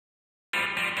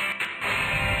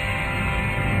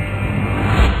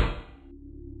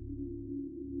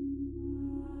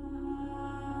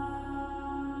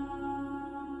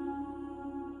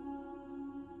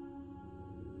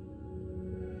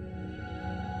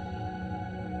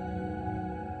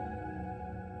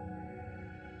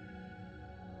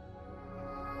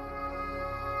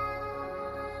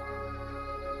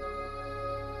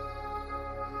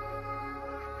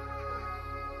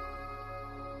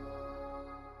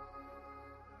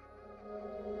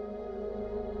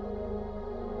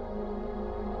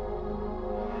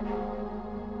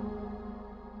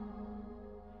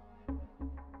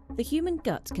The human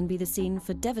gut can be the scene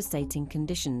for devastating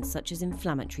conditions such as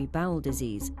inflammatory bowel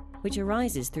disease, which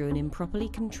arises through an improperly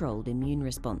controlled immune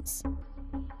response.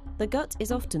 The gut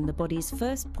is often the body's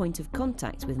first point of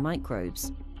contact with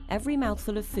microbes. Every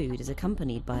mouthful of food is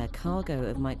accompanied by a cargo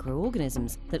of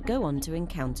microorganisms that go on to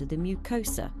encounter the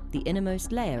mucosa, the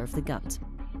innermost layer of the gut.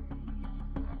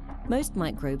 Most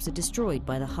microbes are destroyed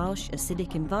by the harsh,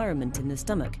 acidic environment in the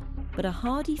stomach, but a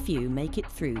hardy few make it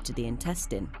through to the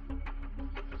intestine.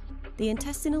 The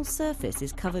intestinal surface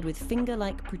is covered with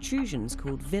finger-like protrusions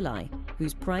called villi,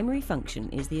 whose primary function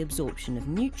is the absorption of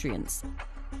nutrients.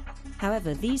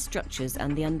 However, these structures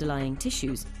and the underlying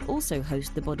tissues also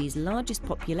host the body's largest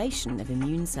population of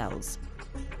immune cells.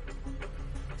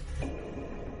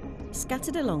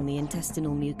 Scattered along the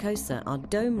intestinal mucosa are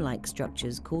dome-like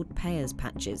structures called Peyer's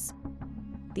patches.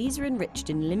 These are enriched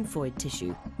in lymphoid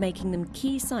tissue, making them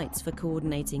key sites for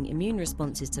coordinating immune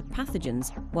responses to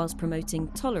pathogens whilst promoting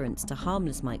tolerance to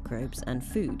harmless microbes and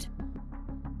food.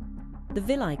 The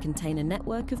villi contain a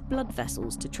network of blood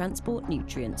vessels to transport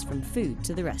nutrients from food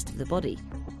to the rest of the body.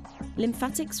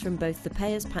 Lymphatics from both the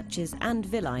Peyer's patches and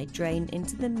villi drain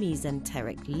into the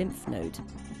mesenteric lymph node.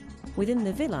 Within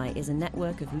the villi is a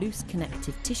network of loose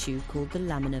connective tissue called the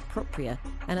lamina propria,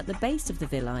 and at the base of the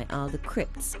villi are the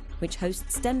crypts, which host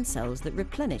stem cells that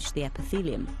replenish the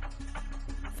epithelium.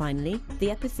 Finally, the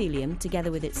epithelium,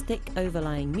 together with its thick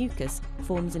overlying mucus,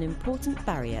 forms an important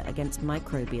barrier against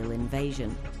microbial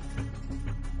invasion.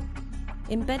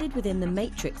 Embedded within the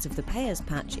matrix of the Peyer's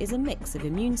patch is a mix of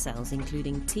immune cells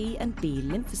including T and B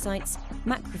lymphocytes,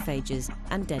 macrophages,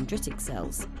 and dendritic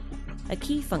cells. A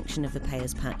key function of the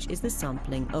Peyer's patch is the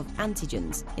sampling of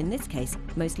antigens, in this case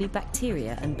mostly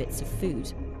bacteria and bits of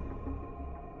food.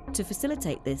 To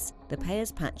facilitate this, the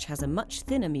Peyer's patch has a much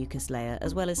thinner mucus layer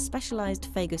as well as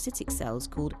specialised phagocytic cells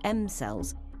called M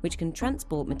cells, which can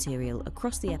transport material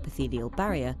across the epithelial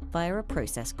barrier via a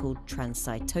process called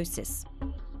transcytosis.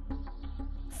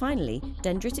 Finally,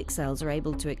 dendritic cells are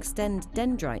able to extend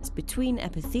dendrites between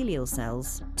epithelial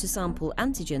cells to sample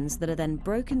antigens that are then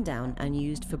broken down and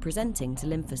used for presenting to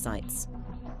lymphocytes.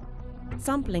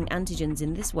 Sampling antigens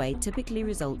in this way typically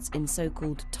results in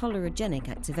so-called tolerogenic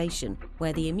activation,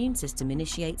 where the immune system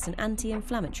initiates an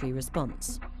anti-inflammatory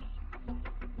response.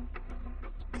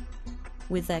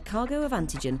 With their cargo of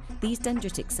antigen, these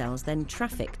dendritic cells then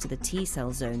traffic to the T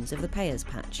cell zones of the Peyer's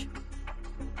patch.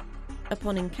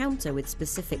 Upon encounter with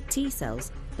specific T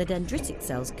cells, the dendritic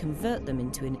cells convert them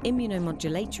into an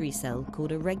immunomodulatory cell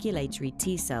called a regulatory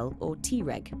T cell, or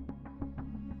Treg.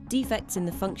 Defects in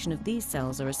the function of these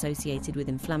cells are associated with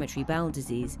inflammatory bowel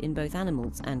disease in both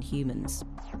animals and humans.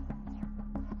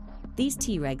 These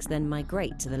Tregs then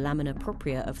migrate to the lamina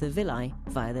propria of the villi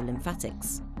via the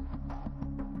lymphatics.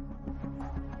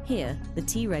 Here, the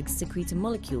Tregs secrete a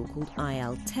molecule called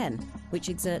IL-10, which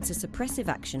exerts a suppressive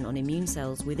action on immune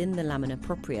cells within the lamina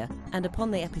propria and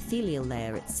upon the epithelial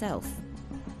layer itself.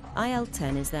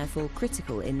 IL-10 is therefore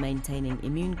critical in maintaining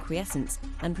immune quiescence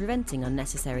and preventing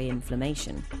unnecessary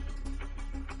inflammation.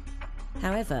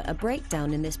 However, a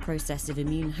breakdown in this process of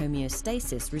immune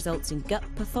homeostasis results in gut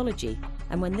pathology,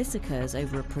 and when this occurs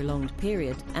over a prolonged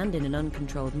period and in an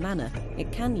uncontrolled manner,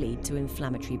 it can lead to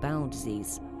inflammatory bowel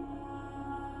disease.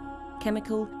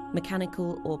 Chemical,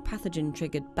 mechanical, or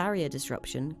pathogen-triggered barrier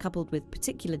disruption, coupled with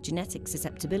particular genetic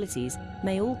susceptibilities,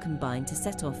 may all combine to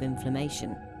set off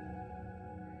inflammation.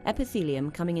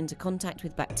 Epithelium coming into contact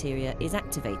with bacteria is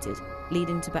activated,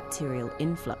 leading to bacterial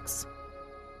influx.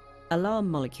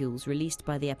 Alarm molecules released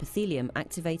by the epithelium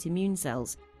activate immune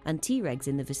cells, and Tregs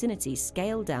in the vicinity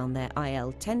scale down their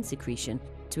IL-10 secretion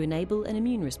to enable an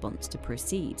immune response to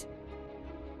proceed.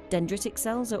 Dendritic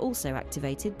cells are also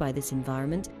activated by this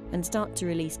environment and start to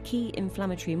release key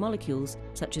inflammatory molecules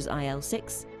such as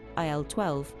IL-6,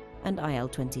 IL-12, and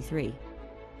IL-23.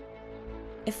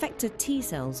 Effector T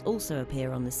cells also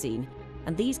appear on the scene,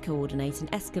 and these coordinate an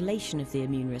escalation of the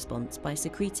immune response by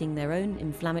secreting their own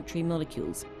inflammatory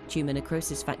molecules, tumour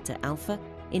necrosis factor alpha,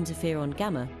 interferon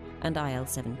gamma, and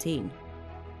IL-17.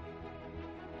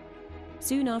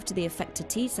 Soon after the effector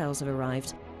T cells have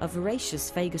arrived, a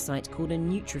voracious phagocyte called a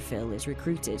neutrophil is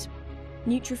recruited.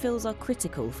 Neutrophils are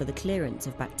critical for the clearance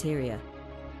of bacteria.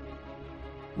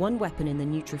 One weapon in the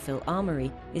neutrophil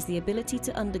armory is the ability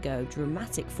to undergo a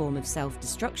dramatic form of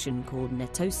self-destruction called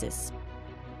netosis.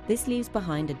 This leaves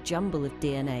behind a jumble of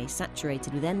DNA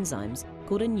saturated with enzymes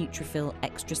called a neutrophil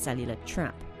extracellular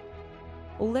trap.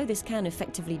 Although this can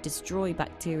effectively destroy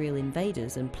bacterial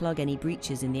invaders and plug any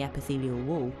breaches in the epithelial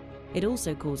wall, it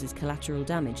also causes collateral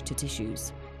damage to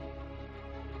tissues.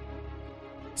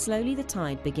 Slowly the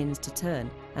tide begins to turn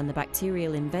and the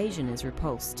bacterial invasion is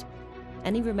repulsed.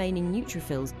 any remaining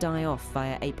neutrophils die off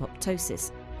via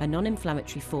apoptosis, a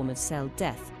non-inflammatory form of cell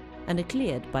death, and are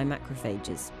cleared by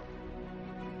macrophages.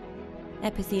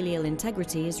 Epithelial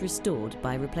integrity is restored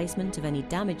by replacement of any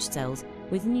damaged cells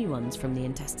with new ones from the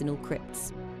intestinal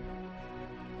crypts.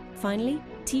 Finally,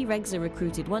 Tregs are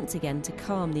recruited once again to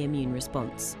calm the immune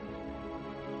response.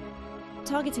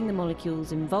 Targeting the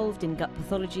molecules involved in gut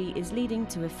pathology is leading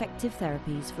to effective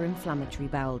therapies for inflammatory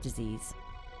bowel disease.